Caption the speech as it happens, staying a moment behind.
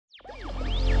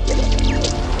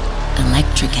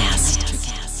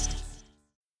Electricast.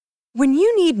 When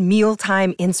you need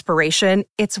mealtime inspiration,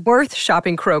 it's worth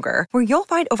shopping Kroger, where you'll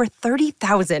find over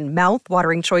 30,000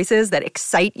 mouth-watering choices that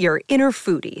excite your inner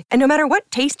foodie. And no matter what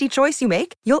tasty choice you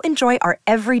make, you'll enjoy our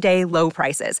everyday low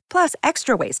prices, plus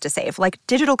extra ways to save, like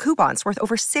digital coupons worth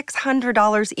over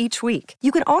 $600 each week.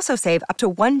 You can also save up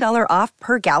to $1 off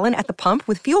per gallon at the pump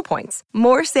with fuel points.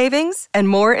 More savings and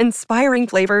more inspiring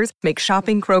flavors make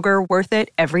shopping Kroger worth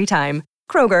it every time.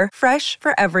 Kroger, fresh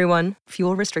for everyone.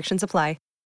 Fuel restrictions apply.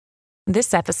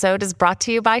 This episode is brought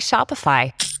to you by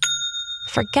Shopify.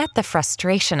 Forget the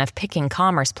frustration of picking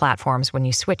commerce platforms when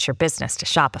you switch your business to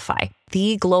Shopify,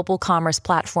 the global commerce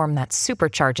platform that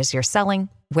supercharges your selling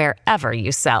wherever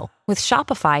you sell. With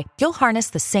Shopify, you'll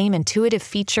harness the same intuitive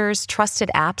features,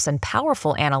 trusted apps, and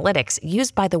powerful analytics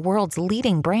used by the world's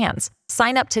leading brands.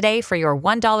 Sign up today for your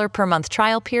 $1 per month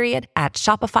trial period at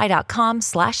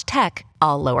shopify.com/tech,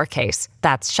 all lowercase.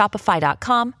 That's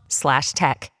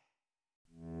shopify.com/tech.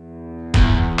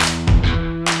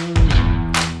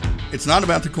 It's not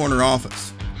about the corner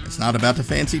office. It's not about the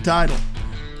fancy title.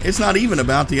 It's not even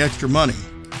about the extra money.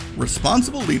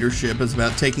 Responsible leadership is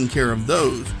about taking care of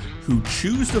those who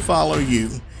choose to follow you,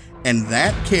 and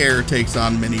that care takes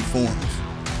on many forms.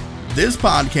 This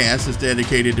podcast is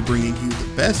dedicated to bringing you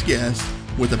the best guests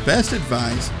with the best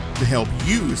advice to help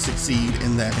you succeed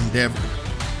in that endeavor.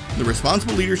 The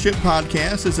Responsible Leadership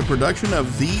Podcast is a production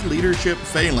of The Leadership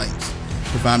Phalanx.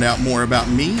 To find out more about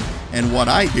me and what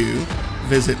I do,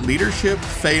 visit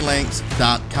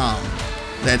leadershipphalanx.com.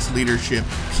 That's leadership,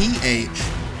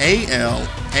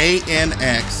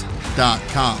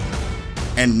 PHALANX.com.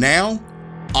 And now,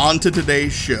 on to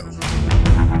today's show.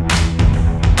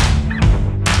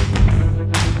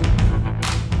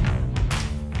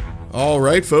 All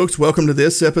right, folks, welcome to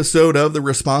this episode of the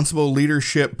Responsible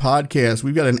Leadership Podcast.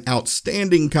 We've got an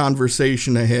outstanding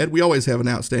conversation ahead. We always have an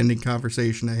outstanding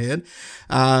conversation ahead.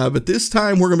 But this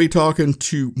time we're going to be talking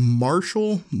to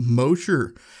Marshall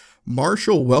Mosher.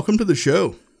 Marshall, welcome to the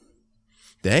show.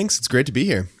 Thanks. It's great to be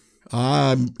here.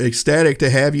 I'm ecstatic to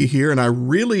have you here, and I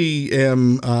really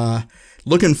am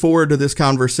looking forward to this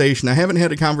conversation. I haven't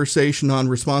had a conversation on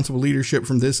responsible leadership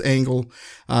from this angle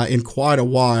in quite a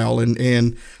while,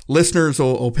 and listeners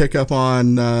will pick up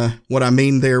on what I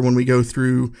mean there when we go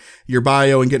through your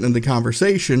bio and get into the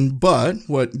conversation. But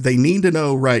what they need to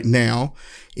know right now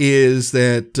is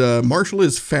that Marshall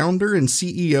is founder and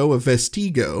CEO of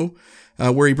Vestigo,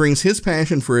 where he brings his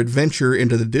passion for adventure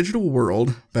into the digital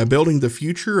world by building the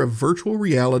future of virtual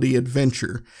reality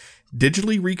adventure,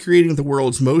 digitally recreating the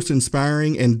world's most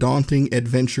inspiring and daunting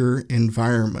adventure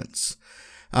environments.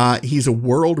 He's a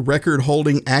world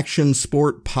record-holding action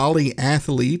sport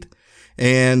polyathlete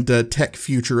and tech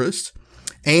futurist,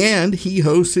 and he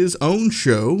hosts his own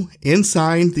show,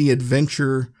 Inside the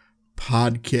Adventure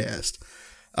Podcast.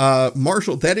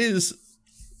 Marshall, that is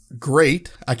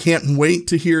great. I can't wait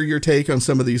to hear your take on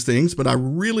some of these things, but I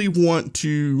really want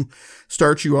to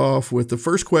start you off with the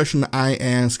first question I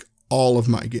ask all of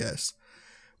my guests.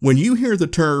 When you hear the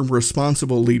term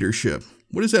responsible leadership,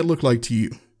 what does that look like to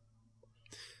you?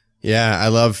 Yeah, I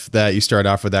love that you start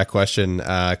off with that question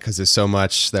because there's so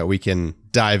much that we can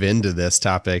dive into this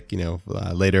topic,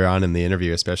 later on in the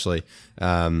interview, especially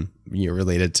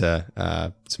related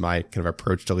to my kind of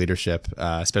approach to leadership,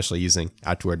 especially using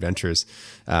outdoor adventures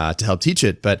to help teach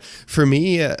it. But for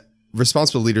me,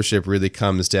 responsible leadership really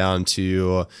comes down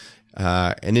to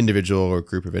an individual or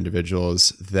group of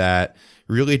individuals that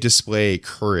really display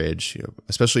courage,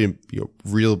 especially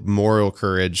real moral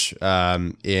courage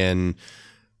in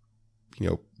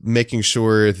making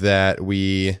sure that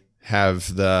we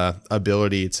have the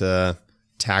ability to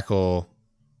tackle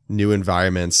new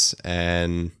environments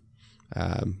and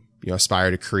aspire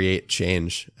to create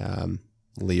change,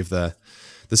 leave the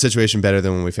situation better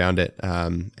than when we found it,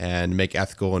 and make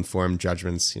ethical, informed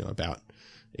judgments, about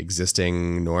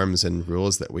existing norms and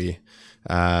rules that we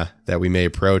may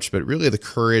approach. But really, the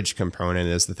courage component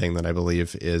is the thing that I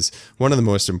believe is one of the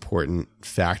most important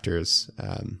factors.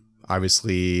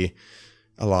 Obviously,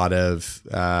 a lot of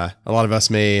us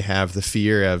may have the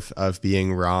fear of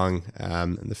being wrong,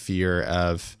 and the fear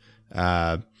of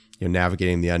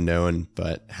navigating the unknown.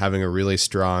 But having a really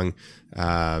strong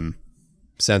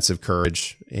sense of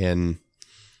courage in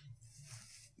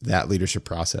that leadership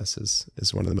process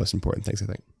is one of the most important things, I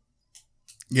think.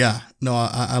 Yeah, no,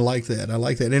 I like that. I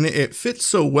like that. And it fits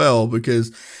so well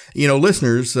because,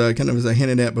 listeners, kind of as I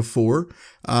hinted at before,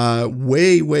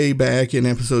 way back in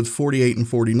episodes 48 and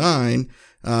 49,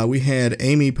 we had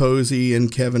Amy Posey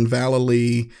and Kevin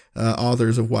Vallely,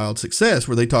 authors of Wild Success,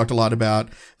 where they talked a lot about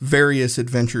various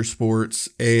adventure sports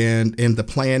and the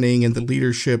planning and the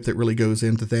leadership that really goes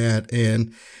into that.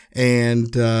 And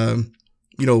a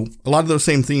lot of those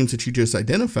same themes that you just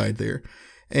identified there.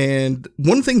 And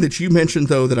one thing that you mentioned,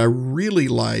 though, that I really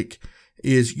like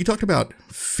is you talked about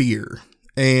fear.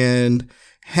 And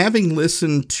having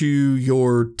listened to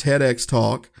your TEDx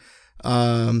talk,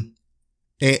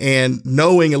 and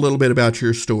knowing a little bit about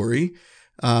your story,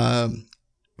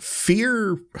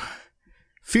 fear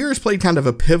has played kind of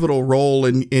a pivotal role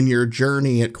in your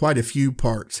journey at quite a few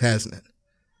parts, hasn't it?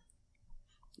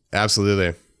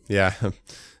 Absolutely. Yeah,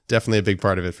 definitely a big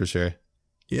part of it for sure.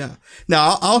 Yeah.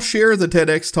 Now, I'll share the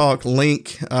TEDx talk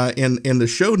link in the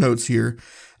show notes here.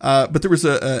 But there was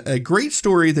a great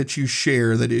story that you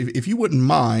share that if you wouldn't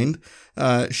mind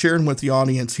sharing with the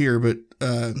audience here, but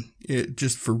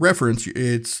just for reference,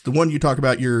 it's the one you talk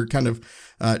about your kind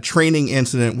of training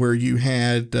incident where you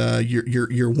had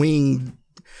your wing.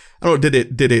 I don't know,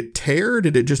 did it tear?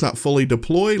 Did it just not fully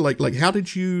deploy? Like how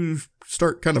did you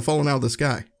start kind of falling out of the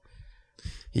sky?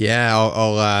 Yeah,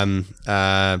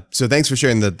 so thanks for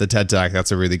sharing the TED Talk.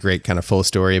 That's a really great kind of full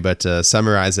story, but to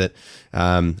summarize it,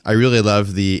 I really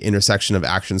love the intersection of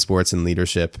action sports and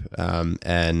leadership.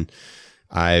 And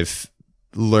I've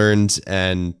learned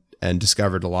and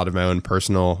discovered a lot of my own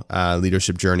personal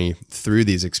leadership journey through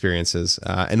these experiences.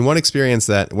 And one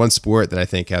sport that I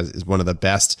think is one of the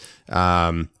best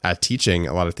at teaching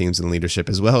a lot of themes in leadership,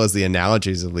 as well as the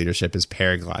analogies of leadership, is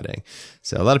paragliding.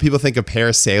 So a lot of people think of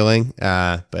parasailing,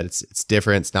 but it's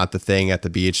different. It's not the thing at the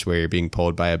beach where you're being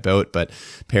pulled by a boat, but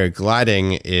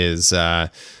paragliding is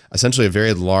essentially a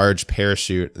very large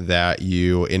parachute that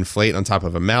you inflate on top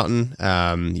of a mountain.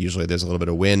 Usually there's a little bit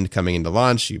of wind coming into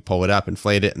launch. You pull it up,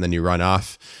 inflate it, and then you run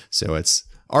off. So it's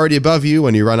already above you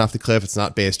when you run off the cliff. It's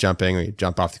not base jumping where you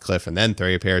jump off the cliff and then throw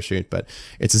your parachute, but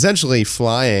it's essentially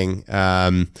flying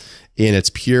in its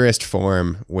purest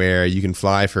form, where you can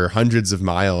fly for hundreds of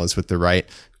miles with the right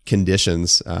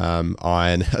conditions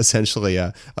on essentially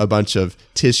a bunch of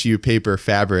tissue, paper,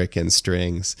 fabric, and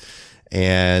strings.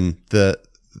 And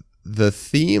the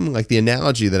theme, like the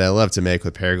analogy that I love to make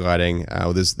with paragliding,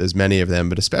 there's many of them,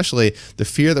 but especially the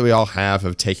fear that we all have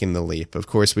of taking the leap. Of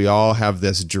course, we all have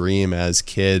this dream as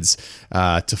kids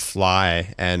to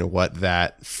fly and what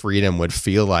that freedom would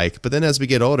feel like. But then as we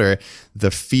get older,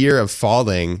 the fear of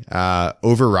falling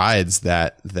overrides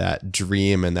that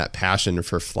dream and that passion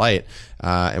for flight.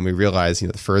 And we realize,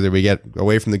 the further we get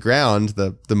away from the ground,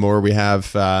 the more we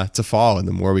have to fall and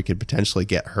the more we could potentially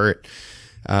get hurt.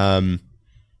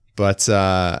 But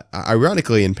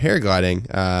ironically, in paragliding,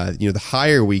 the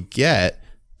higher we get,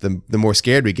 the more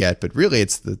scared we get. But really,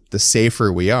 it's the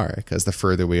safer we are, because the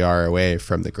further we are away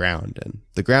from the ground. And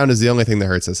the ground is the only thing that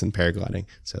hurts us in paragliding.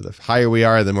 So the higher we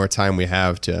are, the more time we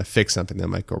have to fix something that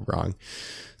might go wrong.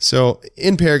 So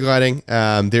in paragliding,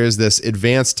 there's this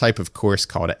advanced type of course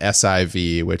called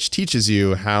SIV, which teaches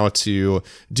you how to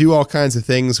do all kinds of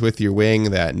things with your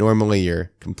wing that normally you're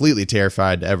completely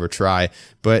terrified to ever try.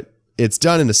 But it's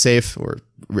done in a safe, or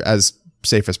as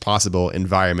safe as possible,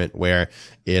 environment where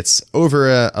it's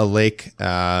over a lake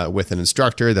with an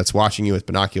instructor that's watching you with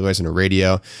binoculars and a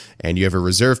radio, and you have a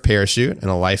reserve parachute and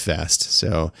a life vest.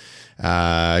 So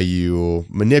you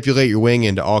manipulate your wing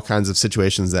into all kinds of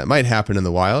situations that might happen in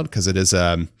the wild, because it is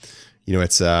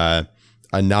it's a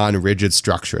non-rigid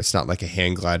structure. It's not like a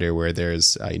hang glider where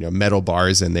there's metal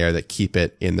bars in there that keep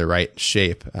it in the right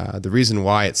shape. The reason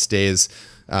why it stays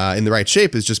in the right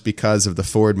shape is just because of the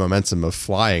forward momentum of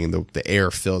flying. The air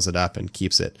fills it up and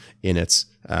keeps it in its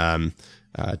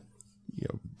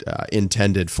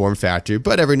intended form factor.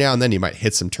 But every now and then you might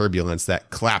hit some turbulence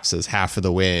that collapses half of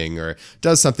the wing or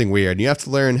does something weird, and you have to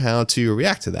learn how to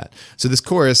react to that. So this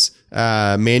course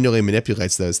manually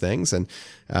manipulates those things. And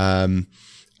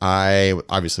I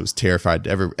obviously was terrified.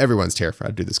 Everyone's terrified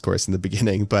to do this course in the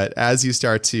beginning, but as you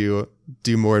start to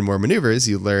do more and more maneuvers,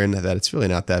 you learn that it's really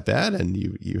not that bad, and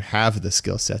you have the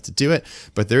skill set to do it.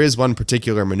 But there is one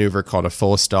particular maneuver called a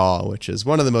full stall, which is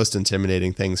one of the most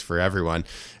intimidating things for everyone.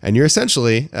 And you're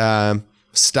essentially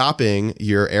stopping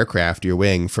your aircraft, your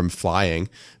wing, from flying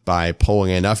by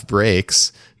pulling enough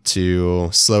brakes to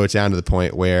slow it down to the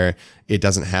point where it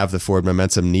doesn't have the forward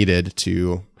momentum needed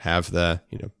to have the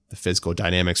physical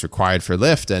dynamics required for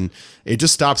lift, and it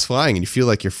just stops flying, and you feel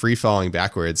like you're free falling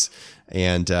backwards.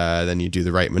 And then you do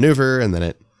the right maneuver, and then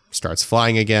it starts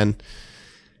flying again.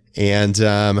 And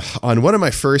on one of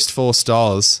my first full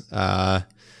stalls,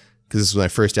 this was my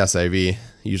first SIV.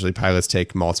 Usually pilots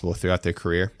take multiple throughout their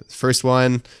career. First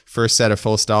set of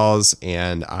full stalls,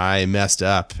 and I messed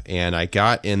up. And I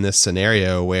got in this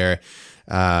scenario where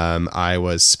I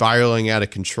was spiraling out of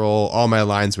control. All my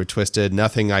lines were twisted.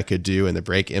 Nothing I could do in the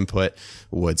brake input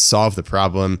would solve the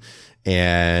problem.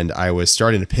 And I was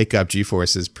starting to pick up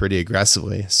G-forces pretty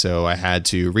aggressively. So I had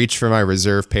to reach for my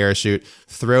reserve parachute,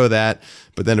 throw that.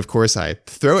 But then, of course, I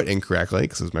throw it incorrectly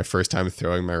because it was my first time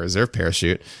throwing my reserve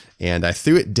parachute. And I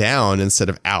threw it down instead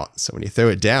of out. So when you throw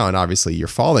it down, obviously you're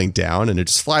falling down and it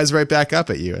just flies right back up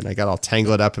at you. And I got all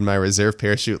tangled up in my reserve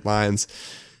parachute lines.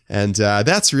 And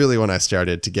that's really when I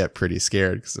started to get pretty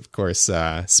scared because, of course,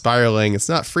 spiraling, it's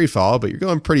not free fall, but you're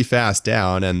going pretty fast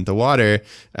down. And the water,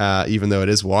 even though it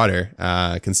is water,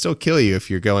 can still kill you if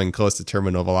you're going close to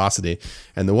terminal velocity.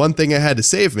 And the one thing I had to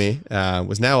save me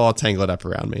was now all tangled up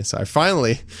around me. So I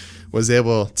finally was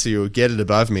able to get it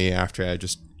above me after I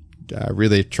just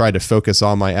really tried to focus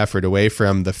all my effort away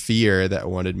from the fear that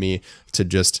wanted me to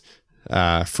just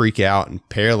freak out and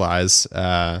paralyze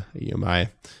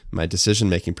my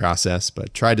decision-making process,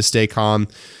 but tried to stay calm,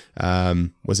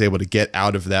 was able to get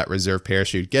out of that reserve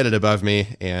parachute, get it above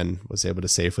me, and was able to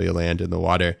safely land in the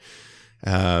water.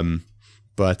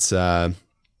 But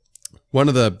one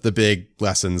of the big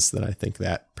lessons that I think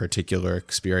that particular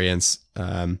experience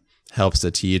helps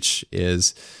to teach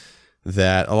is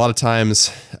that a lot of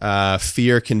times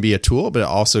fear can be a tool, but it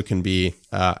also can be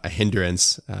a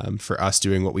hindrance for us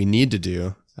doing what we need to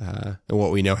do and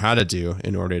what we know how to do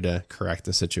in order to correct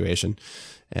the situation.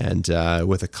 And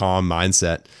with a calm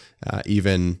mindset,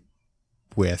 even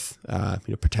with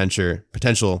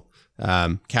potential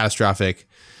catastrophic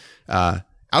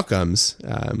outcomes,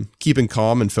 keeping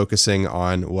calm and focusing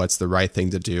on what's the right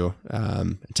thing to do,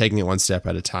 taking it one step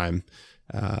at a time,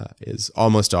 is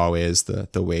almost always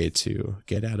the way to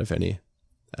get out of any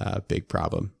big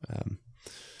problem.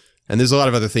 And there's a lot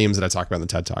of other themes that I talk about in the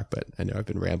TED Talk, but I know I've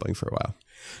been rambling for a while.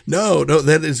 No,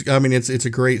 that is, I mean, it's a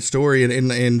great story,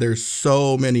 and there's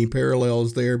so many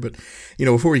parallels there. But,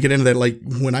 before we get into that, like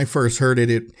when I first heard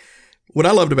it, what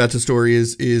I loved about the story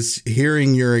is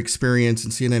hearing your experience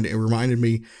and seeing it. It reminded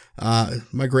me,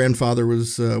 my grandfather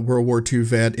was a World War II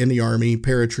vet in the Army,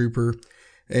 paratrooper.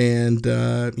 And,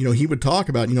 he would talk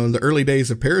about, in the early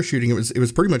days of parachuting, it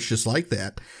was pretty much just like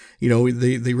that.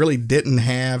 They really didn't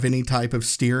have any type of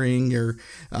steering or,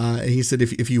 he said,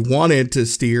 if you wanted to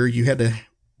steer, you had to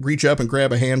reach up and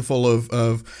grab a handful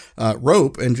of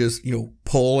rope and just,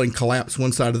 pull and collapse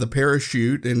one side of the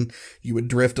parachute, and you would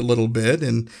drift a little bit,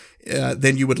 and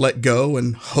then you would let go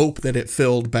and hope that it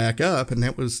filled back up. And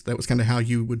that was kind of how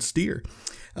you would steer.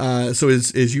 So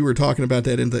as you were talking about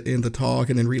that in the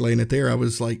talk and then relaying it there, I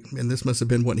was like, man, this must have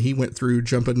been what he went through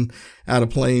jumping out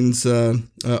of planes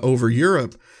over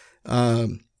Europe.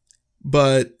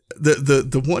 But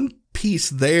the one piece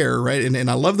there, right? And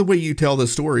I love the way you tell the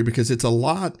story, because it's a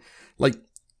lot like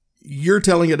you're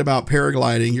telling it about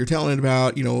paragliding. You're telling it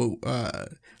about,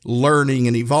 learning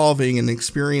and evolving and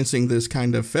experiencing this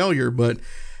kind of failure, but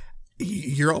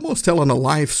you're almost telling a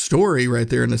life story right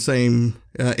there in the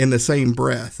same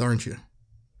breath, aren't you?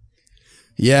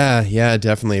 Yeah,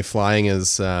 definitely. Flying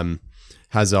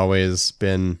has always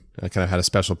been kind of had a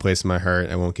special place in my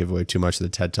heart. I won't give away too much of the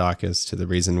TED Talk as to the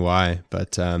reason why,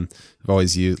 but I've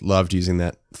always loved using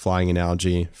that flying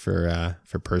analogy for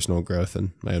personal growth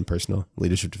and my own personal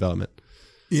leadership development.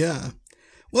 Yeah.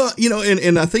 Well,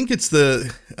 and I think it's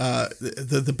the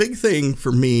big thing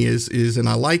for me is, and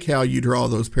I like how you draw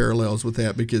those parallels with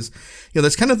that, because,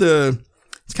 that's kind of the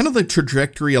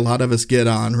trajectory a lot of us get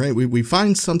on, right? We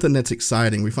find something that's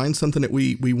exciting. We find something that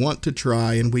we want to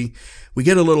try, and we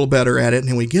get a little better at it,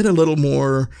 and we get a little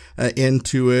more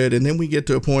into it. And then we get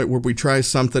to a point where we try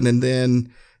something and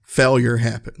then failure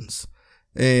happens.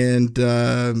 And,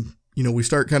 we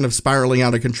start kind of spiraling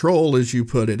out of control, as you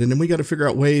put it. And then we got to figure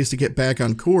out ways to get back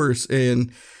on course.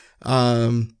 And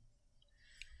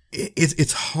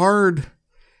it's hard.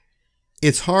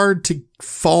 It's hard to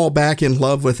fall back in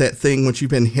love with that thing once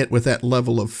you've been hit with that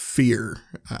level of fear.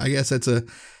 I guess that's a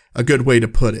good way to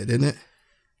put it, isn't it?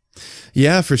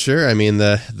 Yeah, for sure. I mean,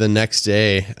 the next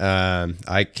day,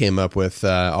 I came up with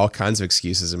all kinds of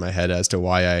excuses in my head as to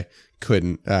why I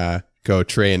couldn't go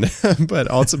train. But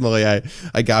ultimately,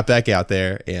 I got back out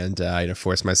there and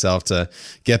forced myself to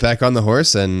get back on the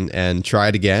horse and try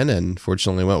it again. And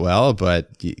fortunately, it went well. But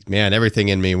man, everything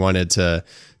in me wanted to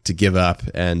give up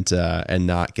and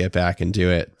not get back and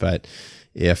do it. But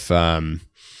if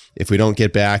we don't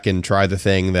get back and try the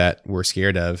thing that we're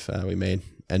scared of, we may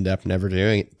end up never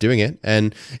doing it.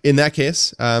 And in that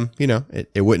case,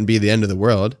 it wouldn't be the end of the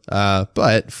world.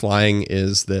 But flying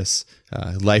is this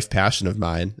life passion of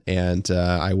mine, and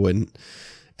I wouldn't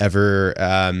ever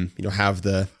have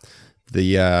the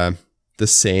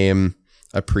same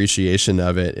appreciation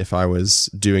of it if I was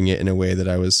doing it in a way that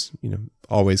I was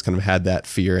always kind of had that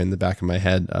fear in the back of my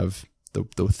head of the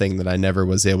thing that I never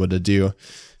was able to do,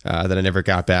 that I never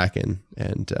got back and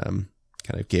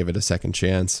kind of gave it a second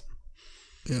chance.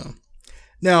 Yeah.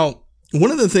 Now,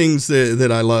 one of the things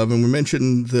that I love, and we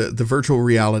mentioned the virtual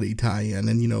reality tie-in,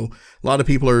 and, a lot of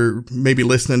people are maybe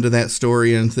listening to that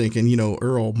story and thinking,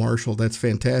 Earl Marshall, that's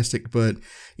fantastic, but,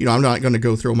 I'm not going to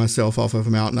go throw myself off of a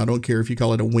mountain. I don't care if you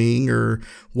call it a wing or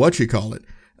what you call it.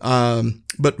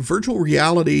 But virtual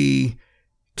reality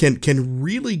can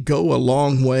really go a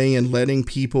long way in letting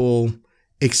people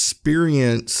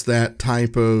experience that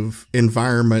type of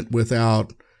environment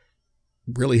without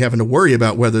really having to worry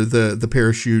about whether the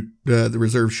parachute, the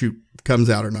reserve chute comes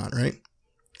out or not, right?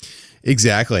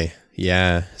 Exactly.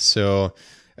 Yeah. So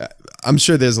I'm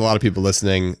sure there's a lot of people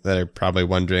listening that are probably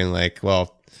wondering, like,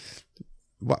 well,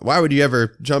 why would you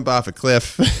ever jump off a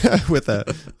cliff with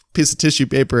a piece of tissue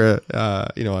paper,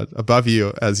 above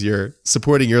you as you're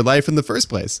supporting your life in the first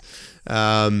place?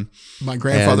 My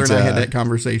grandfather and I had that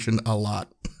conversation a lot.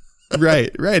 Right,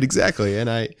 exactly.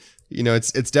 And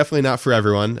it's definitely not for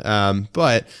everyone.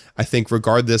 But I think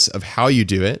regardless of how you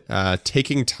do it,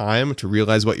 taking time to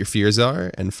realize what your fears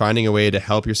are and finding a way to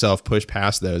help yourself push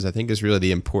past those, I think is really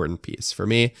the important piece. For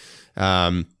me,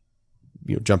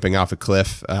 jumping off a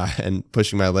cliff and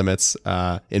pushing my limits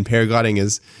in paragliding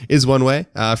is one way.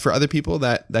 For other people,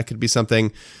 that could be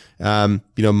something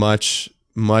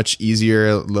much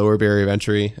easier, lower barrier of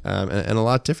entry, and a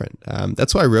lot different.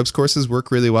 That's why ropes courses work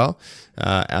really well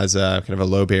as a kind of a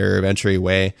low barrier of entry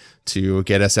way to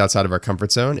get us outside of our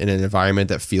comfort zone in an environment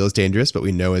that feels dangerous, but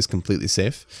we know is completely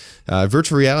safe.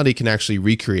 Virtual reality can actually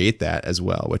recreate that as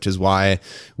well, which is why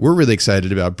we're really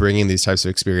excited about bringing these types of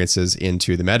experiences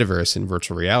into the metaverse and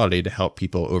virtual reality to help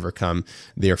people overcome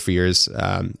their fears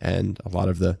and a lot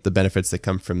of the benefits that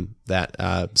come from that,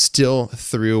 still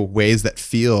through ways that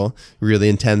feel really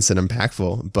intense and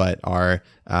impactful, but are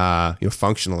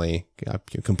functionally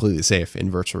completely safe in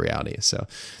virtual reality. So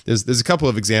there's a couple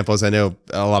of examples. I know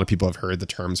a lot of people have heard the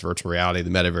terms virtual reality, the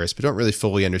metaverse, but don't really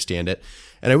fully understand it.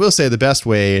 And I will say the best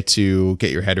way to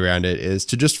get your head around it is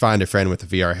to just find a friend with a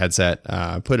VR headset,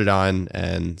 put it on,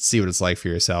 and see what it's like for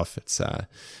yourself.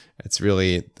 It's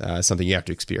really something you have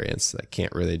to experience that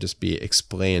can't really just be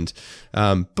explained.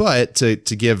 But to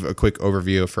give a quick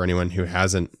overview for anyone who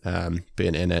hasn't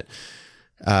been in it,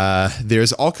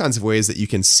 there's all kinds of ways that you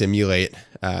can simulate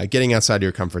getting outside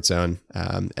your comfort zone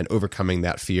and overcoming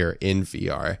that fear in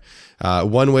VR.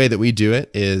 One way that we do it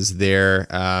is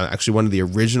actually one of the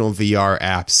original VR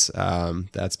apps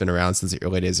that's been around since the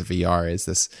early days of VR is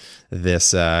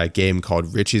this game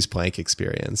called Richie's Plank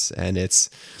Experience, and it's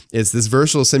this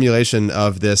virtual simulation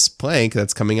of this plank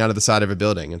that's coming out of the side of a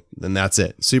building, and that's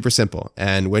it. Super simple.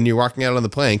 And when you're walking out on the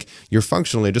plank, you're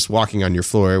functionally just walking on your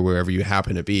floor wherever you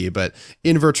happen to be. But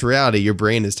in virtual reality, your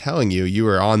brain is telling you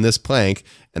are on this plank,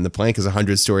 and the plank is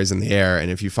 100 stories in the air, and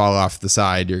if you fall off the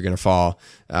side, you're going to fall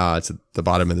to the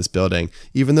bottom of this building,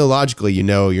 even though logically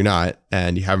you're not,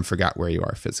 and you haven't forgot where you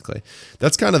are physically.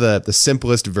 That's kind of the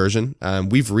simplest version.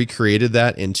 We've recreated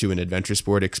that into an adventure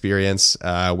sport experience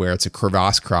where it's a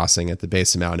crevasse crossing at the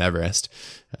base of Mount Everest.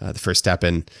 The first step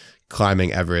in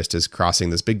climbing Everest is crossing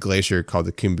this big glacier called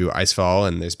the Khumbu Icefall,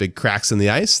 and there's big cracks in the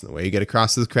ice. The way you get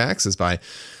across those cracks is by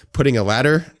putting a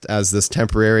ladder as this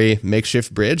temporary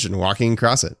makeshift bridge and walking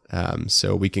across it.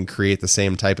 So we can create the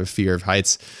same type of fear of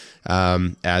heights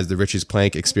as the Richie's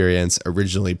Plank experience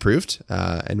originally proved,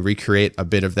 and recreate a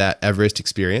bit of that Everest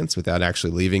experience without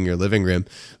actually leaving your living room.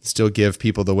 Still give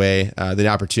people the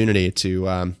opportunity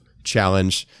to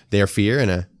challenge their fear in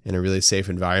a really safe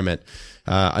environment.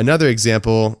 Another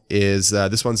example is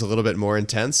this one's a little bit more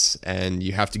intense, and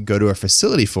you have to go to a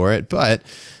facility for it. But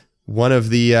one of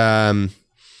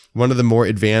the more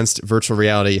advanced virtual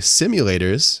reality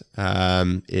simulators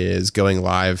is going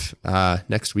live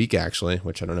next week, actually,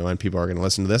 which I don't know when people are going to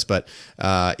listen to this, but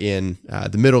in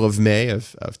the middle of May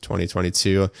of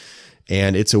 2022.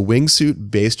 And it's a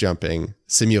wingsuit base jumping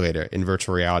simulator in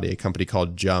virtual reality, a company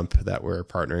called Jump that we're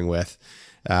partnering with,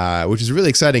 which is really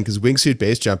exciting because wingsuit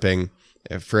base jumping,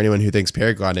 for anyone who thinks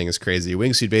paragliding is crazy,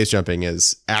 wingsuit base jumping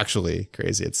is actually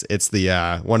crazy. It's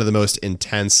the one of the most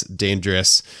intense,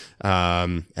 dangerous,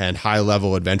 and high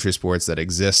level adventure sports that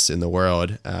exists in the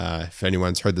world. If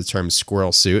anyone's heard the term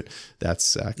squirrel suit,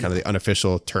 that's kind of the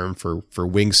unofficial term for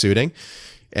wingsuiting.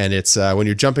 And it's when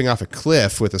you're jumping off a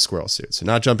cliff with a squirrel suit. So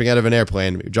not jumping out of an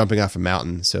airplane, but you're jumping off a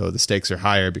mountain. So the stakes are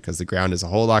higher because the ground is a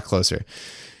whole lot closer.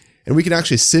 And we can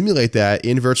actually simulate that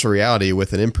in virtual reality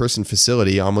with an in-person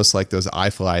facility, almost like those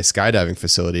iFly skydiving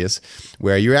facilities,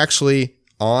 where you're actually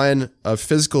on a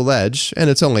physical ledge, and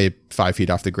it's only 5 feet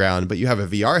off the ground, but you have a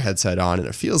VR headset on, and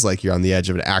it feels like you're on the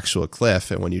edge of an actual cliff.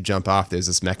 And when you jump off, there's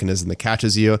this mechanism that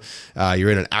catches you.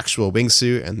 You're in an actual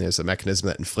wingsuit, and there's a mechanism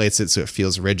that inflates it so it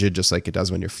feels rigid, just like it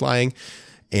does when you're flying.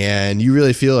 And you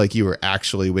really feel like you were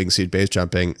actually wingsuit base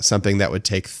jumping, something that would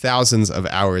take thousands of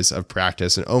hours of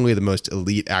practice, and only the most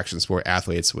elite action sport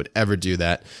athletes would ever do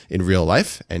that in real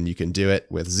life. And you can do it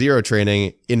with zero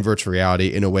training in virtual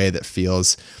reality in a way that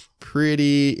feels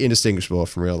pretty indistinguishable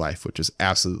from real life, which is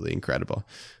absolutely incredible.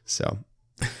 So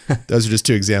those are just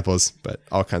 2 examples, but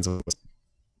all kinds of.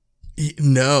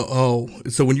 No. Oh,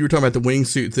 so when you were talking about the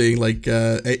wingsuit thing, like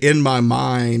in my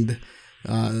mind,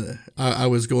 I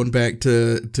was going back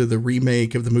to the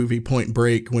remake of the movie Point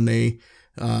Break when they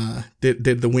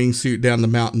did the wingsuit down the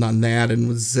mountain on that and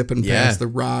was zipping past the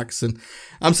rocks. And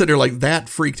I'm sitting there like, that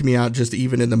freaked me out just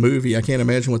even in the movie. I can't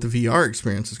imagine what the VR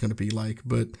experience is going to be like.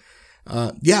 But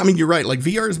yeah, I mean, you're right. Like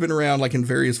VR has been around like in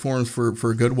various forms for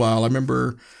a good while. I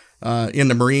remember in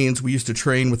the Marines, we used to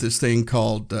train with this thing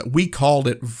called, we called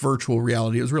it virtual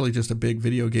reality. It was really just a big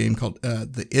video game called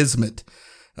the ISMIT.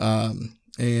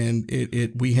 And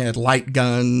we had light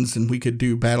guns and we could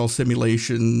do battle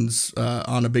simulations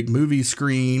on a big movie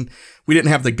screen. We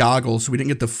didn't have the goggles, so we didn't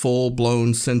get the full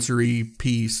blown sensory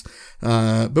piece,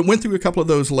 but went through a couple of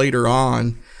those later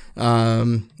on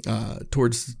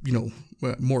towards,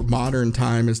 more modern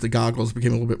time as the goggles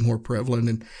became a little bit more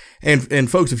prevalent. And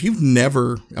folks, if you've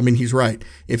never, I mean, he's right.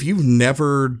 If you've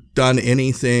never done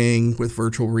anything with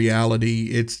virtual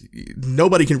reality,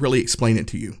 nobody can really explain it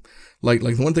to you. Like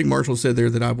the one thing Marshall said there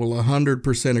that I will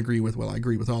 100% agree with. Well, I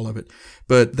agree with all of it,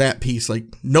 but that piece, like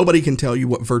nobody can tell you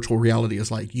what virtual reality is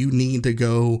like. You need to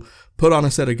go put on a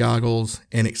set of goggles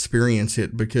and experience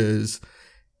it because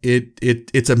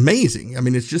it's amazing. I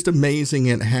mean, it's just amazing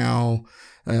at how,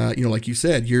 like you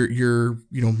said, you're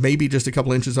maybe just a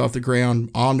couple inches off the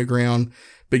ground, on the ground,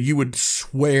 but you would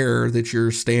swear that you're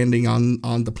standing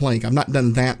on the plank. I've not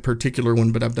done that particular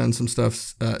one, but I've done some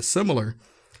stuff similar.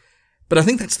 But I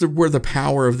think that's where the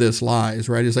power of this lies,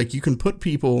 right? Is like you can put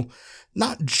people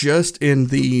not just in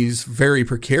these very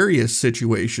precarious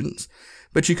situations,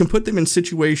 but you can put them in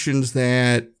situations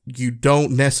that you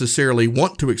don't necessarily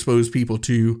want to expose people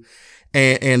to.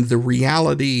 And the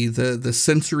reality, the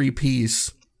sensory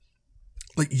piece,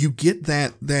 like you get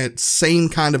that same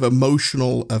kind of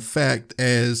emotional effect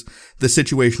as the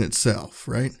situation itself,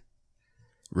 right?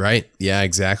 Right. Yeah,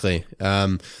 exactly.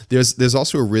 There's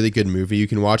also a really good movie you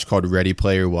can watch called Ready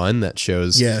Player One that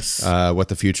shows what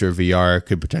the future of VR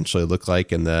could potentially look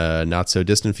like in the not so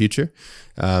distant future.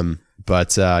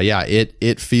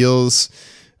 It feels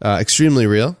extremely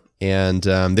real. And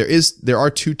there are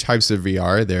 2 types of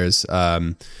VR. There's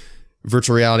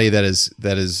virtual reality that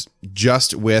is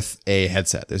just with a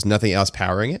headset. There's nothing else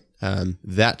powering it.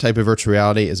 That type of virtual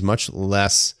reality is much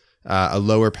less a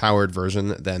lower powered version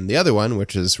than the other one,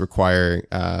 which is require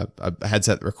a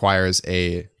headset that requires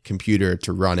a computer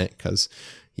to run it because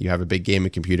you have a big gaming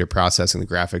computer processing the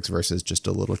graphics versus just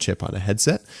a little chip on a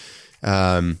headset.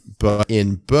 But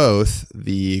in both,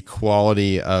 the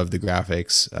quality of the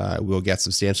graphics will get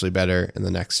substantially better in the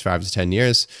next 5 to 10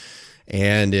 years.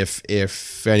 And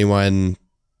if anyone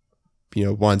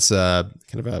wants a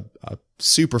kind of a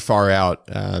super far out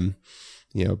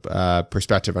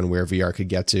perspective on where VR could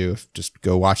get to, just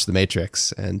go watch The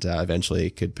Matrix, and eventually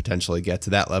it could potentially get to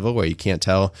that level where you can't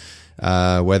tell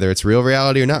whether it's real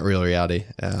reality or not real reality.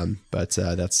 But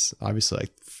that's obviously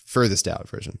like furthest out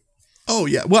version. Oh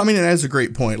yeah. Well, I mean, that's a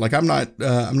great point. Like I'm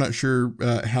not sure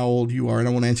how old you are, and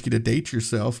I won't ask you to date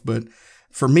yourself, but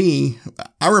for me,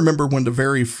 I remember when the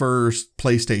very first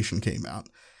PlayStation came out,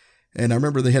 and I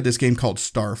remember they had this game called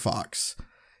Star Fox.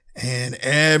 And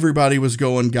everybody was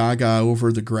going gaga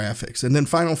over the graphics. And then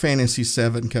Final Fantasy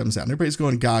VII comes out and everybody's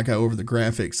going gaga over the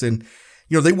graphics. And,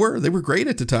 they were great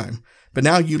at the time. But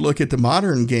now you look at the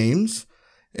modern games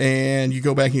and you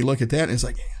go back and you look at that and it's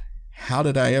like, how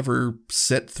did I ever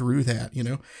sit through that,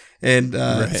 And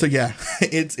right. So, yeah,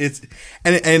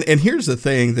 and here's the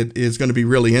thing that is going to be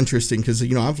really interesting because,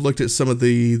 I've looked at some of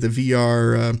the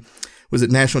VR, was it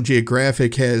National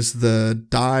Geographic has the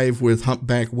dive with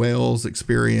humpback whales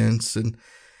experience and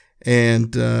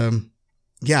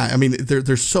I mean,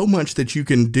 there's so much that you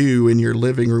can do in your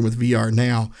living room with VR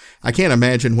now. I can't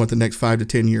imagine what the next 5 to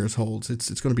 10 years holds.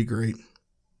 It's going to be great.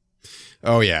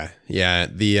 Oh yeah. Yeah.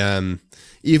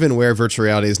 even where virtual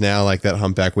reality is now, like that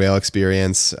humpback whale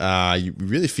experience, you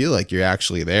really feel like you're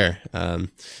actually there.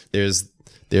 There's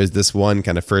this one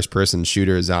kind of first-person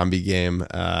shooter zombie game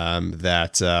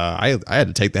that I had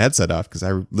to take the headset off because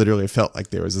I literally felt like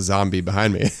there was a zombie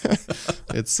behind me.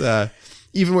 It's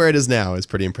even where it is now is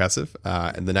pretty impressive.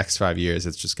 In the next 5 years,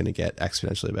 it's just going to get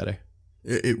exponentially better.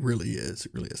 It really is.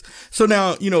 It really is. So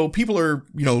now, people are,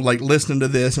 like listening to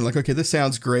this and like, okay, this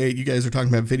sounds great. You guys are talking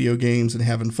about video games and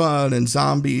having fun and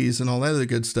zombies and all that other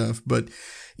good stuff. But,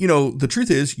 the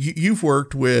truth is you've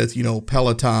worked with,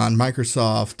 Peloton,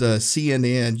 Microsoft,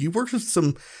 CNN. You've worked with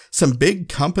some big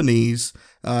companies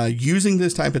using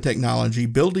this type of technology,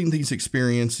 building these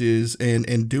experiences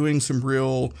and doing some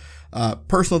real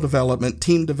personal development,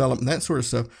 team development, that sort of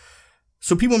stuff.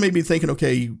 So people may be thinking,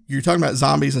 okay, you're talking about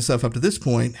zombies and stuff up to this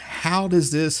point. How does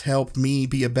this help me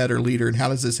be a better leader? And how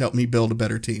does this help me build a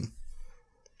better team?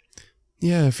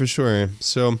 Yeah, for sure.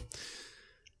 So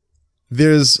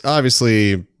there's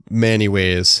obviously many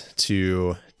ways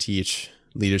to teach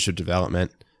leadership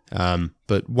development.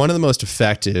 But one of the most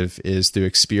effective is through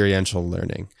experiential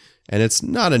learning. And it's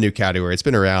not a new category. It's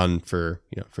been around for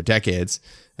decades.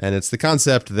 And it's the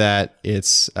concept that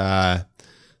it's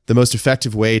the most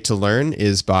effective way to learn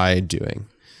is by doing.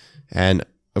 And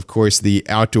of course, the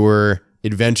outdoor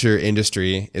adventure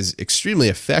industry is extremely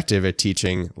effective at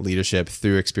teaching leadership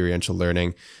through experiential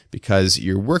learning because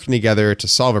you're working together to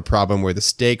solve a problem where the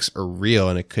stakes are real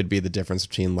and it could be the difference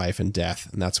between life and death.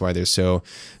 And that's why there's so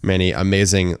many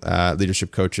amazing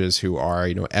leadership coaches who are,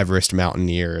 Everest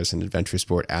mountaineers and adventure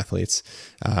sport athletes.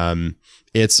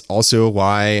 It's also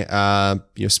why,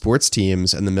 sports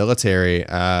teams and the military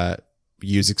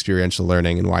use experiential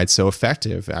learning and why it's so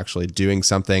effective, actually doing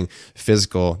something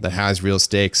physical that has real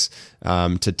stakes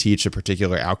to teach a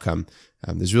particular outcome.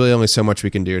 There's really only so much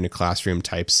we can do in a classroom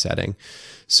type setting.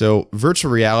 So virtual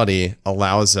reality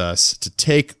allows us to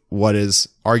take what is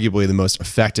arguably the most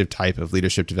effective type of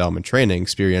leadership development training,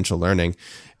 experiential learning,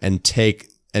 and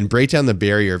break down the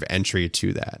barrier of entry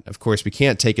to that. Of course, we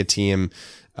can't take a team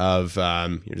of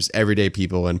just everyday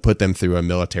people and put them through a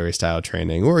military style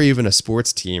training or even a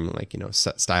sports team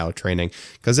style training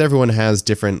because everyone has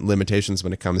different limitations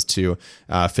when it comes to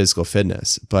physical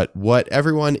fitness. But what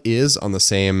everyone is on the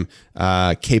same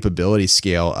capability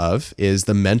scale of is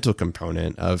the mental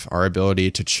component of our ability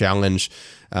to challenge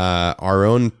our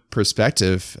own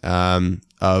perspective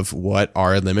of what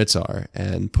our limits are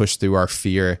and push through our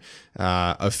fear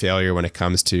of failure when it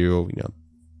comes to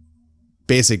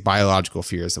basic biological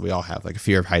fears that we all have, like a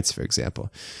fear of heights, for example.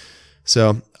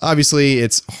 So obviously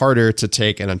it's harder to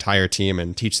take an entire team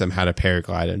and teach them how to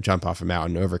paraglide and jump off a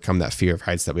mountain and overcome that fear of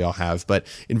heights that we all have. But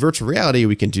in virtual reality,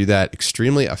 we can do that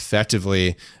extremely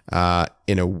effectively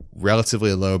in a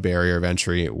relatively low barrier of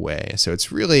entry way. So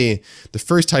it's really the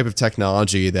first type of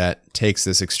technology that takes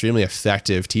this extremely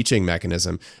effective teaching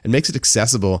mechanism and makes it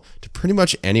accessible to pretty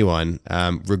much anyone,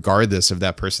 regardless of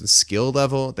that person's skill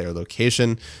level, their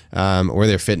location, or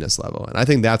their fitness level. And I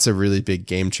think that's a really big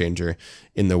game changer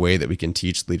in the way that we can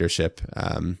teach leadership,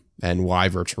 and why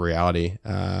virtual reality,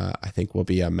 I think, will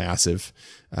be a massive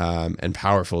and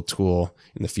powerful tool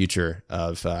in the future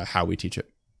of how we teach it.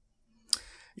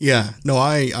 Yeah, no,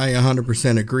 I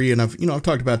 100% agree. And I've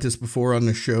talked about this before on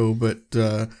the show, but,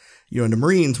 in the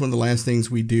Marines, one of the last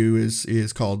things we do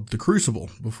is called the Crucible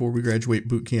before we graduate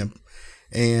boot camp.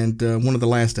 And one of the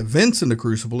last events in the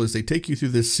Crucible is they take you through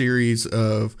this series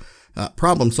of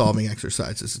problem-solving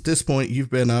exercises. At this point, you've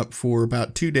been up for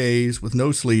about 2 days with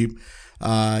no sleep.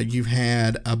 You've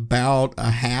had about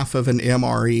a half of an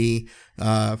MRE,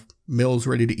 meals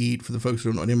ready to eat for the folks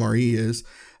who don't know what MRE is.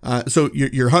 So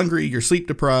you're hungry, you're sleep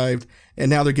deprived, and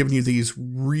now they're giving you these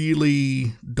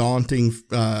really daunting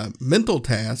mental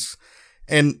tasks,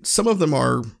 and some of them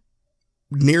are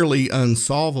nearly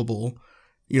unsolvable,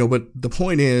 but the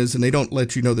point is, and they don't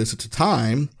let you know this at the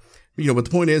time, but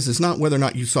the point is, it's not whether or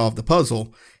not you solve the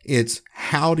puzzle, it's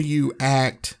how do you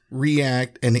act,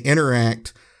 react, and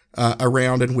interact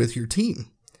around and with your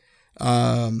team.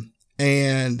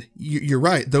 And you're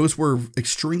right. Those were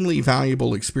extremely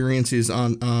valuable experiences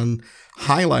on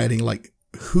highlighting like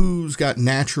who's got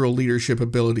natural leadership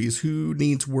abilities, who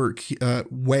needs work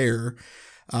where.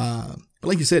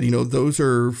 Like you said, those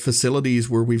are facilities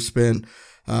where we've spent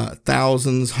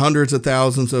thousands, hundreds of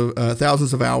thousands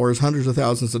of hours, hundreds of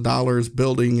thousands of dollars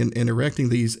building and erecting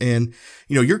these. And,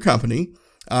 your company,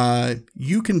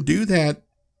 you can do that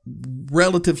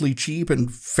relatively cheap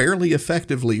and fairly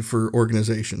effectively for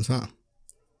organizations, huh?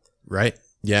 Right.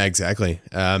 Yeah, exactly.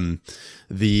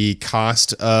 The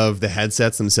cost of the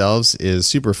headsets themselves is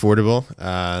super affordable.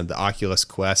 The Oculus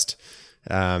Quest,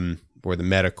 or the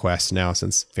Meta Quest now,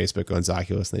 since Facebook owns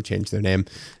Oculus and they changed their name,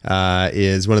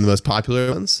 is one of the most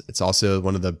popular ones. It's also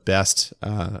one of the best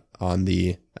on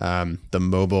the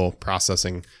mobile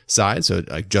processing side. So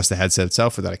like just the headset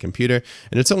itself without a computer,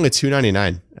 and it's only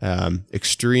 $299.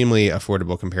 Extremely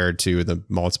affordable compared to the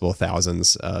multiple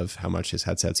thousands of how much his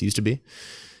headsets used to be.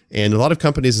 And a lot of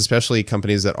companies, especially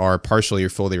companies that are partially or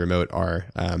fully remote, are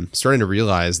starting to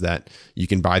realize that you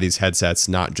can buy these headsets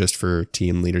not just for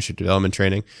team leadership development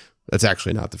training. That's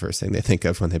actually not the first thing they think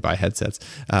of when they buy headsets.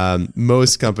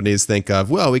 Most companies think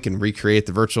of, well, we can recreate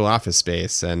the virtual office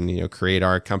space and create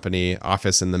our company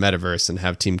office in the metaverse and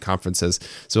have team conferences.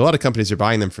 So a lot of companies are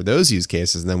buying them for those use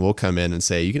cases, and then we'll come in and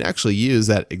say you can actually use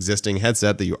that existing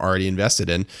headset that you already invested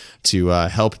in to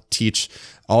help teach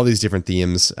all these different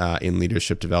themes in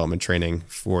leadership development training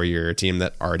for your team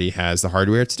that already has the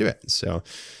hardware to do it. So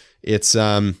it's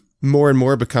more and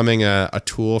more becoming a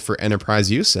tool for enterprise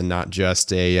use and not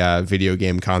just a video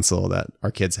game console that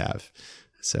our kids have.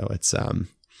 So it's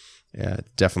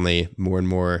definitely more and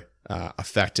more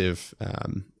effective,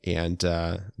 and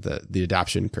the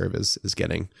adoption curve is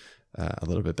getting a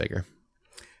little bit bigger.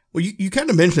 Well, you kind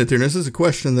of mentioned it there, and this is a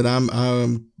question that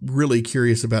I'm really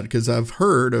curious about, because I've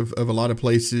heard of a lot of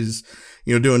places,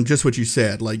 doing just what you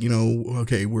said, like,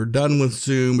 okay, we're done with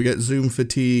Zoom, we got Zoom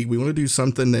fatigue, we want to do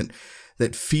something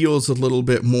that feels a little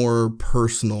bit more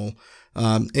personal,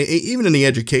 even in the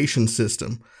education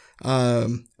system.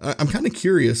 I'm kind of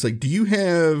curious, like, do you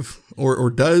have, or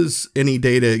does any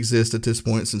data exist at this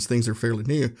point, since things are fairly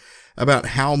new, about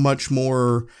how much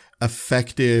more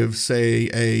effective, say,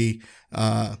 a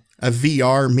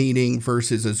VR meeting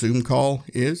versus a Zoom call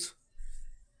is?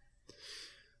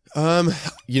 I'm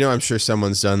sure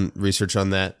someone's done research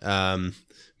on that.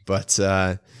 But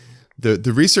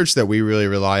the research that we really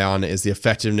rely on is the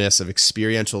effectiveness of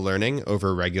experiential learning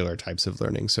over regular types of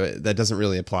learning. So that doesn't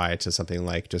really apply to something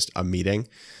like just a meeting.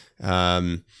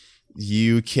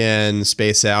 You can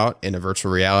space out in a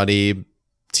virtual reality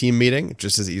team meeting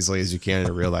just as easily as you can in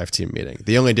a real life team meeting.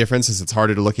 The only difference is it's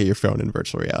harder to look at your phone in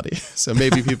virtual reality. So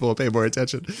maybe people will pay more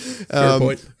attention. Fair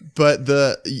point. But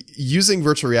using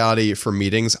virtual reality for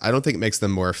meetings, I don't think it makes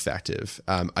them more effective.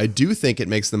 I do think it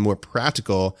makes them more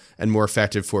practical and more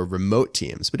effective for remote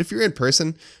teams. But if you're in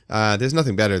person, there's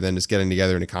nothing better than just getting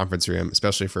together in a conference room,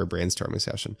 especially for a brainstorming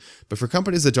session. But for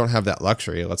companies that don't have that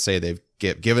luxury, let's say they've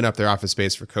given up their office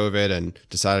space for COVID and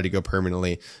decided to go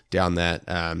permanently down that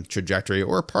trajectory,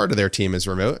 or part of their team is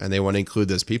remote and they want to include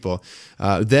those people,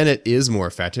 then it is more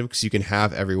effective because you can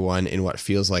have everyone in what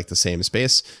feels like the same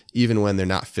space, even when they're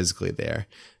not physically there.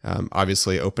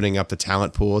 Obviously, opening up the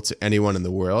talent pool to anyone in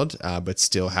the world, but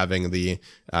still having the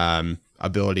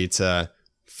ability to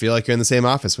feel like you're in the same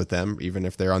office with them, even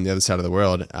if they're on the other side of the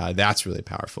world, that's really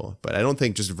powerful. But I don't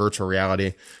think just virtual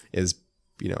reality is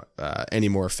any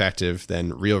more effective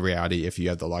than real reality if you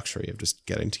have the luxury of just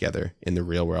getting together in the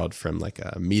real world from like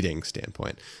a meeting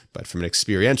standpoint. But from an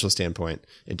experiential standpoint,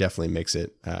 it definitely makes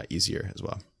it easier as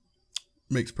well.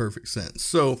 Makes perfect sense.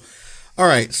 So, all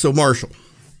right. So Marshall,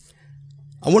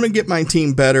 I want to get my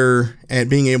team better at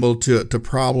being able to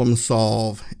problem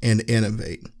solve and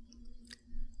innovate.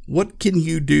 What can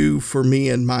you do for me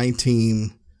and my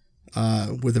team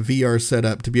with a VR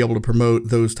setup to be able to promote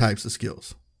those types of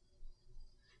skills?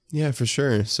 Yeah, for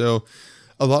sure. So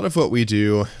a lot of what we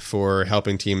do for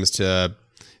helping teams to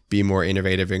be more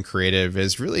innovative and creative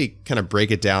is really kind of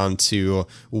break it down to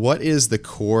what is the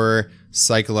core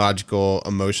psychological,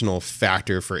 emotional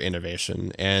factor for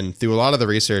innovation. And through a lot of the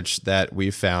research that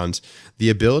we've found, the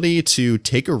ability to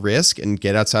take a risk and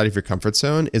get outside of your comfort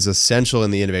zone is essential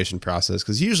in the innovation process,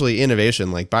 because usually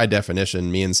innovation, like by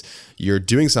definition, means you're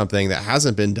doing something that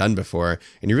hasn't been done before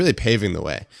and you're really paving the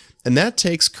way. And that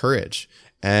takes courage.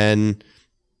 And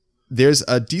there's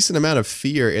a decent amount of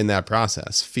fear in that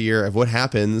process. Fear of what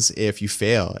happens if you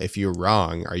fail, if you're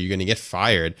wrong. Are you going to get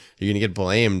fired? Are you going to get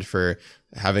blamed for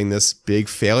having this big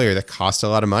failure that cost a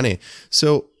lot of money?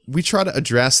 So we try to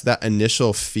address that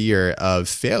initial fear of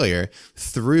failure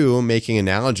through making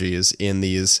analogies in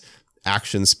these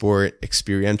action sport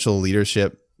experiential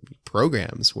leadership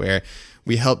programs, where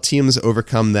we help teams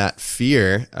overcome that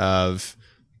fear of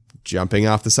jumping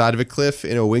off the side of a cliff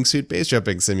in a wingsuit base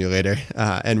jumping simulator,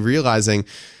 and realizing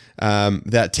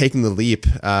that taking the leap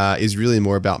is really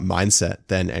more about mindset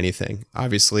than anything.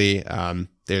 Obviously,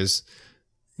 there's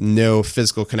no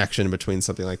physical connection between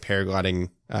something like paragliding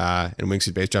and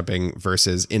wingsuit base jumping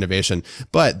versus innovation,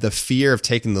 but the fear of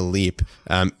taking the leap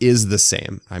is the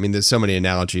same. I mean, there's so many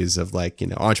analogies of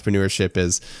entrepreneurship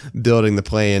is building the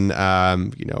plane,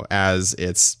 as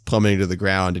it's plummeting to the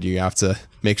ground, and you have to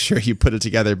make sure you put it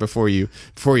together before you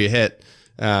hit.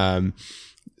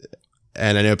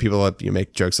 and I know people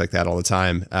make jokes like that all the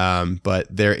time, but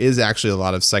there is actually a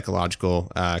lot of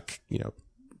psychological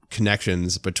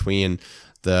connections between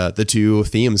the two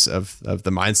themes of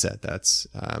the mindset that's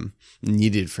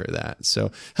needed for that.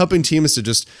 So helping teams to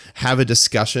just have a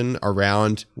discussion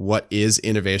around what is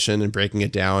innovation and breaking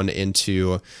it down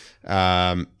into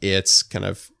its kind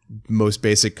of most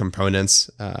basic components,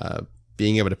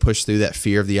 being able to push through that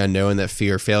fear of the unknown, that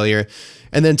fear of failure,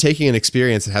 and then taking an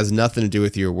experience that has nothing to do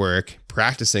with your work,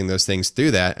 practicing those things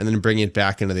through that, and then bringing it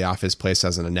back into the office place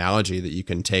as an analogy that you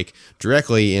can take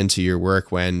directly into your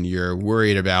work when you're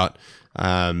worried about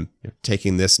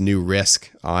taking this new risk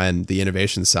on the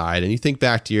innovation side. And you think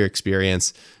back to your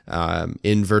experience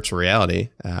in virtual reality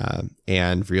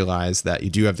and realize that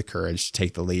you do have the courage to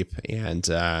take the leap.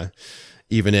 And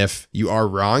even if you are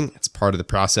wrong, it's part of the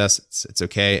process. It's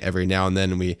okay. Every now and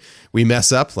then we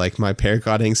mess up, like my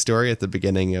paragliding story at the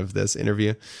beginning of this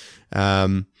interview.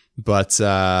 But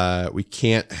we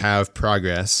can't have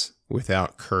progress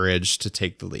without courage to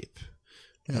take the leap.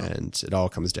 Yeah. And it all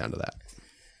comes down to that.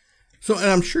 So,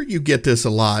 and I'm sure you get this a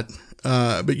lot,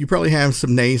 but you probably have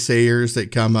some naysayers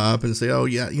that come up and say, oh,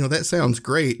 yeah, that sounds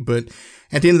great. But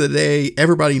at the end of the day,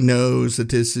 everybody knows that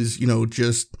this is,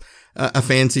 just a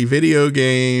fancy video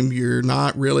game. You're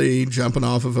not really jumping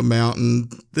off of a mountain.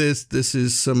 This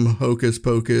is some hocus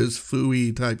pocus,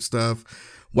 phooey type stuff.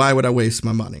 Why would I waste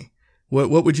my money? What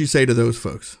would you say to those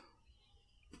folks?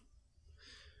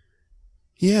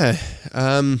 Yeah.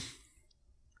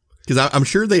 Because I'm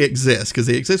sure they exist, because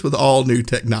they exist with all new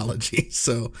technology.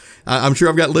 So I'm sure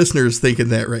I've got listeners thinking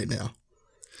that right now.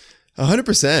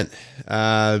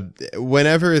 100%.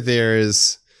 Whenever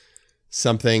there's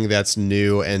something that's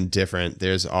new and different,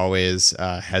 there's always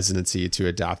hesitancy to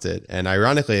adopt it. And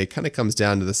ironically, it kind of comes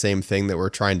down to the same thing that we're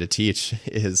trying to teach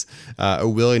is a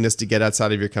willingness to get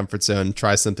outside of your comfort zone,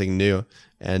 try something new,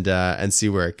 and see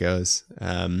where it goes.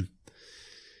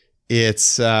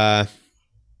 It's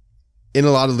in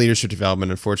a lot of leadership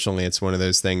development, unfortunately, it's one of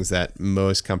those things that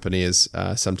most companies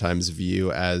sometimes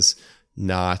view as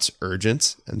not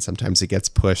urgent, and sometimes it gets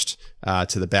pushed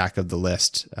to the back of the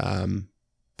list.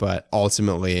 But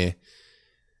ultimately,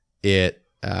 if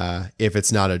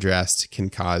it's not addressed, can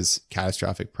cause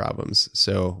catastrophic problems.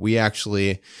 So we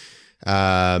actually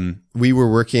we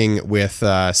were working with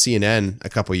CNN a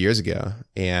couple years ago,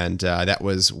 and that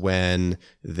was when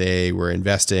they were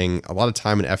investing a lot of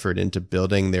time and effort into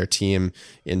building their team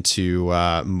into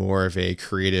more of a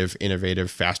creative, innovative,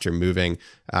 faster moving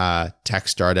tech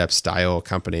startup style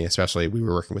company. Especially we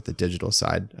were working with the digital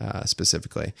side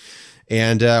specifically.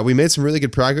 And we made some really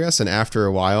good progress. And after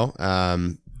a while,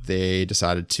 they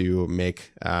decided to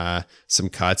make some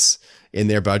cuts in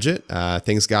their budget.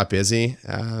 Things got busy,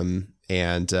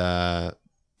 and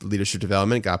leadership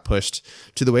development got pushed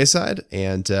to the wayside.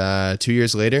 And 2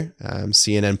 years later,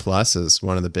 CNN Plus is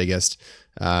one of the biggest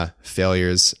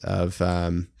failures of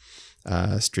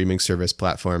streaming service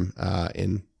platform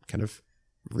in kind of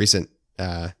recent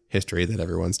history that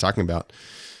everyone's talking about.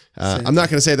 I'm not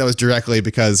going to say that was directly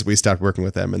because we stopped working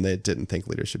with them and they didn't think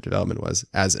leadership development was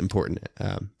as important.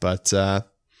 But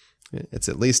it's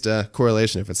at least a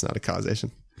correlation if it's not a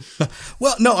causation.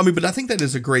 Well, no, but I think that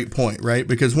is a great point, right?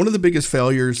 Because one of the biggest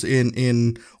failures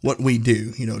in what we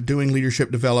do, doing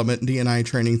leadership development, D&I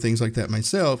training, things like that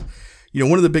myself,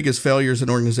 one of the biggest failures an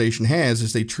organization has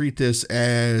is they treat this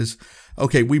as,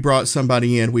 okay, we brought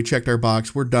somebody in, we checked our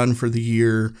box, we're done for the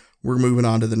year, we're moving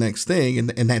on to the next thing,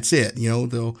 and that's it.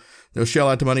 They'll shell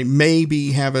out the money,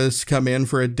 maybe have us come in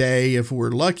for a day if we're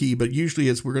lucky, but usually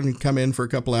it's we're going to come in for a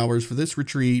couple hours for this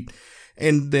retreat,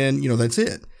 and then, that's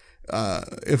it.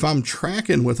 If I'm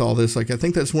tracking with all this, I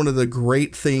think that's one of the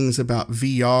great things about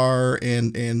VR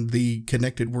and the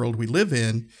connected world we live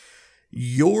in.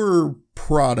 Your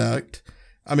product,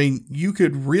 you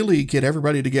could really get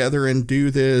everybody together and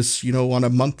do this, on a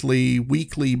monthly,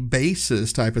 weekly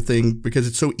basis type of thing because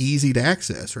it's so easy to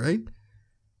access, right?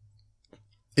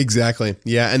 Exactly.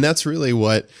 Yeah. And that's really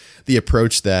what the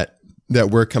approach that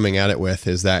we're coming at it with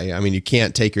is that, you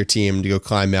can't take your team to go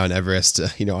climb Mount Everest,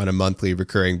 on a monthly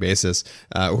recurring basis,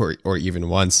 or even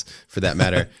once for that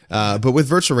matter. But with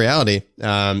virtual reality,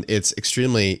 it's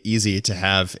extremely easy to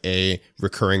have a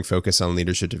recurring focus on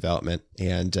leadership development.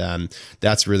 And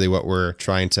that's really what we're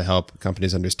trying to help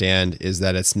companies understand is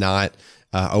that it's not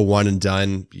a one and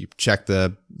done, you check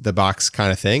the box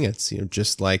kind of thing. It's,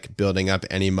 just like building up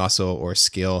any muscle or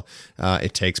skill,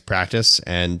 it takes practice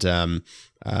and,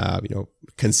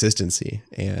 consistency.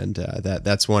 And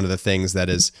that's one of the things that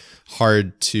is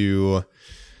hard to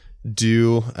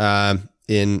do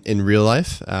in real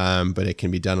life, but it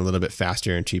can be done a little bit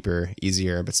faster and cheaper,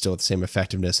 easier, but still with the same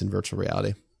effectiveness in virtual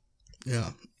reality.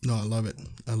 Yeah. No, I love it.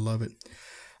 I love it.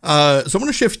 So I'm going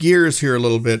to shift gears here a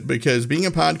little bit because being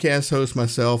a podcast host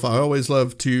myself, I always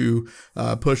love to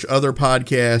push other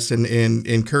podcasts and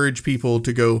encourage people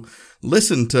to go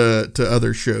listen to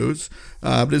other shows.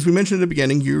 But as we mentioned at the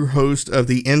beginning, you're host of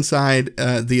the Inside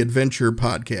the Adventure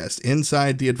podcast,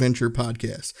 Inside the Adventure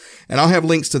podcast. And I'll have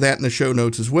links to that in the show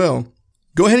notes as well.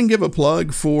 Go ahead and give a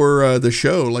plug for the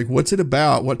show. Like, what's it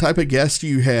about? What type of guests do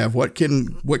you have? What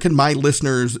can my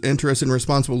listeners interested in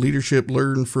responsible leadership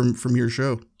learn from your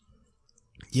show?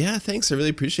 Yeah, thanks. I really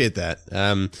appreciate that.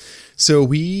 So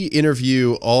we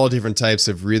interview all different types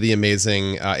of really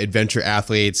amazing adventure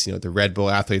athletes, the Red Bull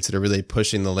athletes that are really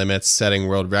pushing the limits, setting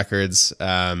world records,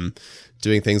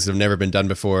 doing things that have never been done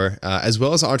before, as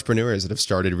well as entrepreneurs that have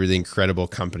started really incredible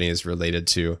companies related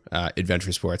to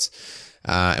adventure sports.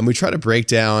 And we try to break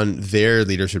down their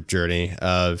leadership journey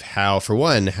of how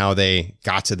they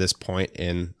got to this point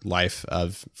in life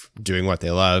of doing what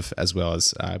they love, as well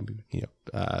as,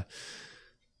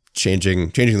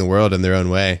 changing the world in their own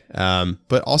way.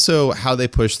 But also how they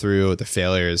push through the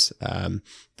failures,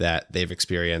 that they've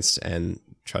experienced and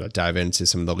try to dive into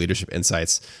some of the leadership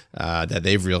insights that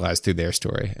they've realized through their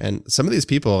story. And some of these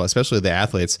people, especially the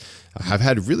athletes, have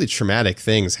had really traumatic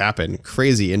things happen,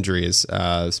 crazy injuries,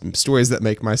 some stories that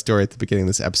make my story at the beginning of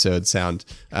this episode sound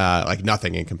like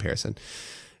nothing in comparison.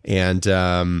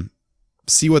 And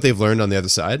see what they've learned on the other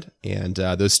side. And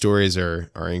those stories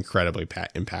are incredibly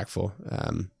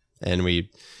impactful. And we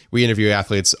interview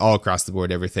athletes all across the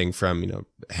board, everything from,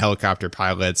 helicopter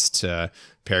pilots to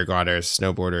paragliders,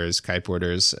 snowboarders,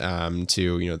 kiteboarders,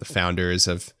 to, the founders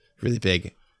of really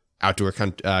big outdoor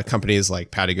companies like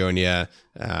Patagonia,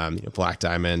 Black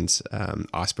Diamond,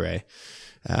 Osprey,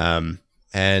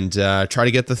 and try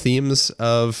to get the themes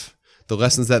of the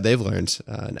lessons that they've learned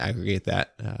and aggregate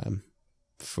that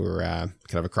for kind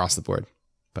of across the board.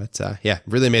 But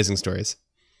really amazing stories.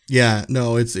 Yeah,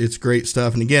 no, it's great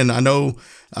stuff. And again, I know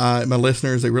my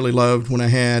listeners, they really loved when I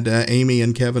had Amy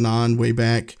and Kevin on way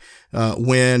back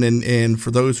when. And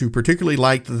for those who particularly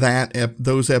liked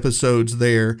those episodes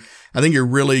there, I think you're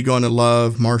really going to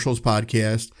love Marshall's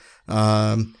podcast.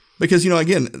 Because,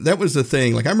 again, that was the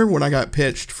thing. Like, I remember when I got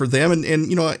pitched for them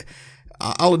and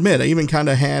I'll admit, I even kind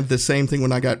of had the same thing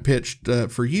when I got pitched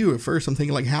for you at first. I'm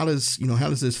thinking like, how does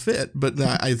this fit? But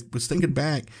I was thinking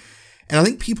back. And I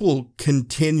think people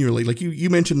continually, like you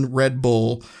mentioned Red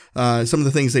Bull, some of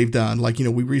the things they've done. Like,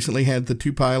 we recently had the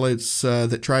two pilots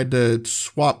that tried to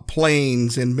swap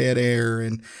planes in midair.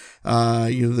 And,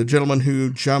 the gentleman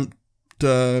who jumped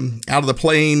out of the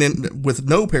plane and with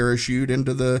no parachute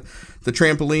into the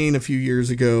trampoline a few years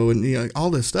ago. And, all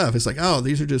this stuff. It's like, oh,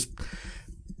 these are just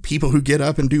people who get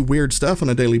up and do weird stuff on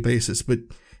a daily basis. But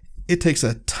it takes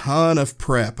a ton of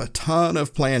prep, a ton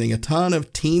of planning, a ton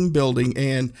of team building.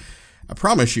 And I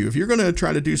promise you, if you're going to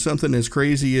try to do something as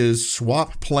crazy as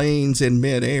swap planes in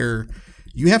midair,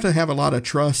 you have to have a lot of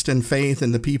trust and faith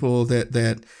in the people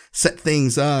that set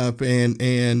things up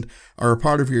and are a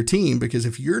part of your team. Because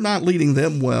if you're not leading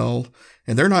them well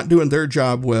and they're not doing their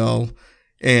job well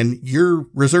and your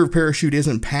reserve parachute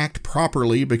isn't packed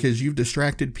properly because you've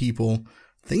distracted people,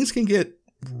 things can get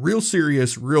real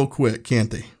serious real quick,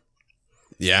 can't they?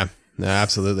 Yeah. No,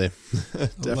 absolutely.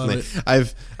 Definitely.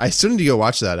 I still need to go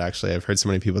watch that, actually. I've heard so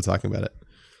many people talking about it.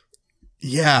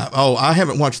 Yeah. Oh, I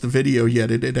haven't watched the video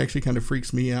yet. It actually kind of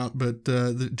freaks me out, but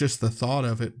just the thought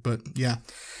of it. But yeah.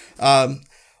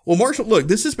 Well, Marshall, look,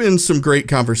 this has been some great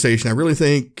conversation. I really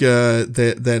think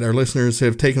that our listeners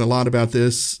have taken a lot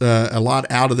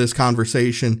out of this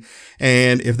conversation.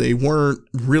 And if they weren't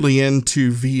really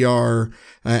into VR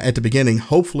at the beginning,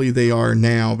 hopefully they are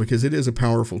now, because it is a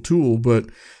powerful tool. But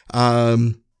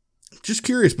just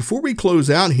curious, before we close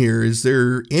out here, is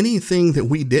there anything that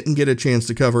we didn't get a chance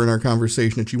to cover in our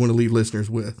conversation that you want to leave listeners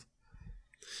with?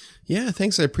 Yeah,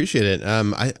 thanks. I appreciate it.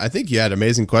 I think you had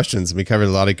amazing questions. We covered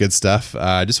a lot of good stuff.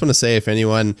 I just want to say, if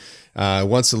anyone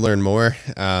wants to learn more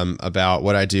about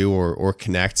what I do or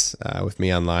connect with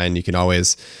me online, you can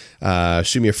always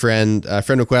shoot me a friend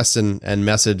request and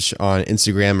message on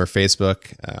Instagram or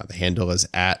Facebook. The handle is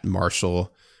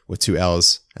 @Marshall with 2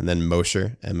 L's and then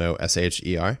Mosher,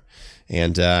 Mosher.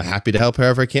 And happy to help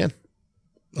however I can.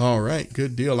 All right,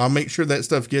 good deal. I'll make sure that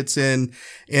stuff gets in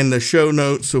the show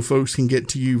notes so folks can get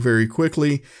to you very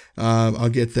quickly. I'll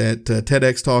get that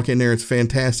TEDx talk in there. It's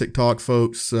fantastic talk,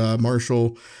 folks.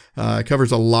 Marshall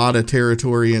covers a lot of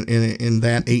territory in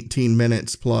that 18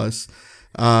 minutes plus.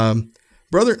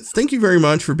 Brother, thank you very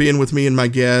much for being with me and my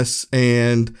guests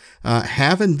and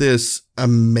having this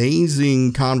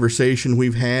amazing conversation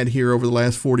we've had here over the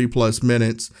last 40 plus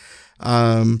minutes.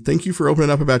 Thank you for opening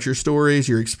up about your stories,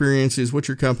 your experiences, what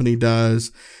your company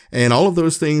does, and all of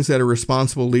those things that are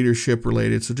responsible leadership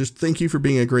related. So just thank you for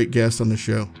being a great guest on the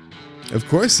show. Of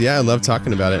course. Yeah, I love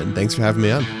talking about it. And thanks for having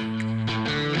me on.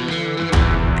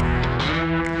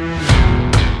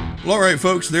 Well, all right,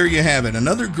 folks, there you have it.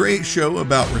 Another great show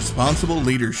about responsible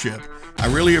leadership.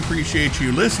 I really appreciate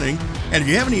you listening. And if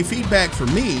you have any feedback for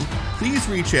me, please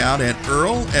reach out at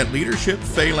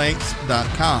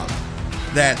earl@leadershipphalanx.com.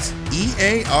 That's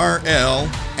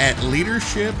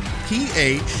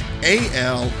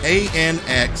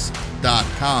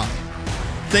EARL@leadershipphalanx.com.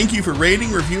 Thank you for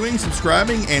rating, reviewing,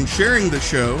 subscribing, and sharing the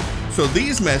show so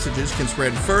these messages can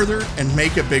spread further and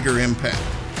make a bigger impact.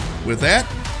 With that,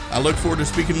 I look forward to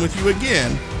speaking with you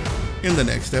again in the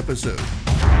next episode.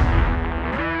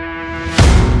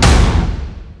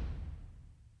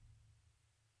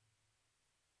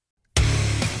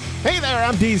 Hey there,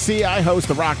 I'm DC. I host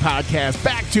the rock podcast,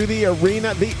 Back to the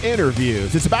Arena, The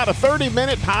Interviews. It's about a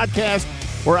 30-minute podcast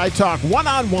where I talk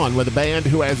one-on-one with a band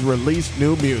who has released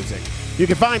new music. You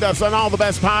can find us on all the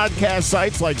best podcast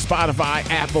sites like Spotify,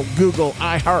 Apple, Google,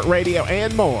 iHeartRadio,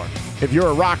 and more. If you're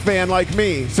a rock fan like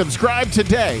me, subscribe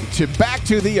today to Back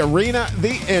to the Arena,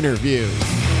 The Interviews.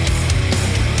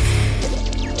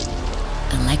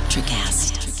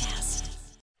 Electricast.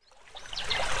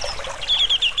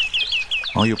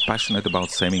 Are you passionate about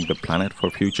saving the planet for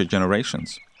future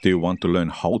generations? Do you want to learn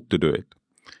how to do it?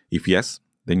 If yes,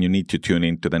 then you need to tune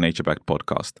in to the Nature Back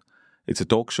podcast. It's a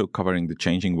talk show covering the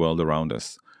changing world around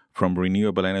us, from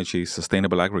renewable energy,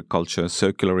 sustainable agriculture,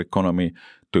 circular economy,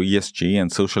 to ESG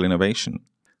and social innovation.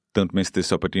 Don't miss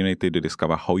this opportunity to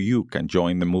discover how you can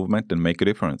join the movement and make a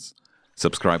difference.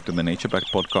 Subscribe to the Nature Back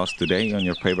podcast today on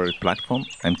your favorite platform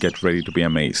and get ready to be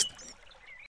amazed.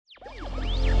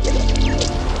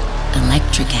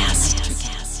 Electricast.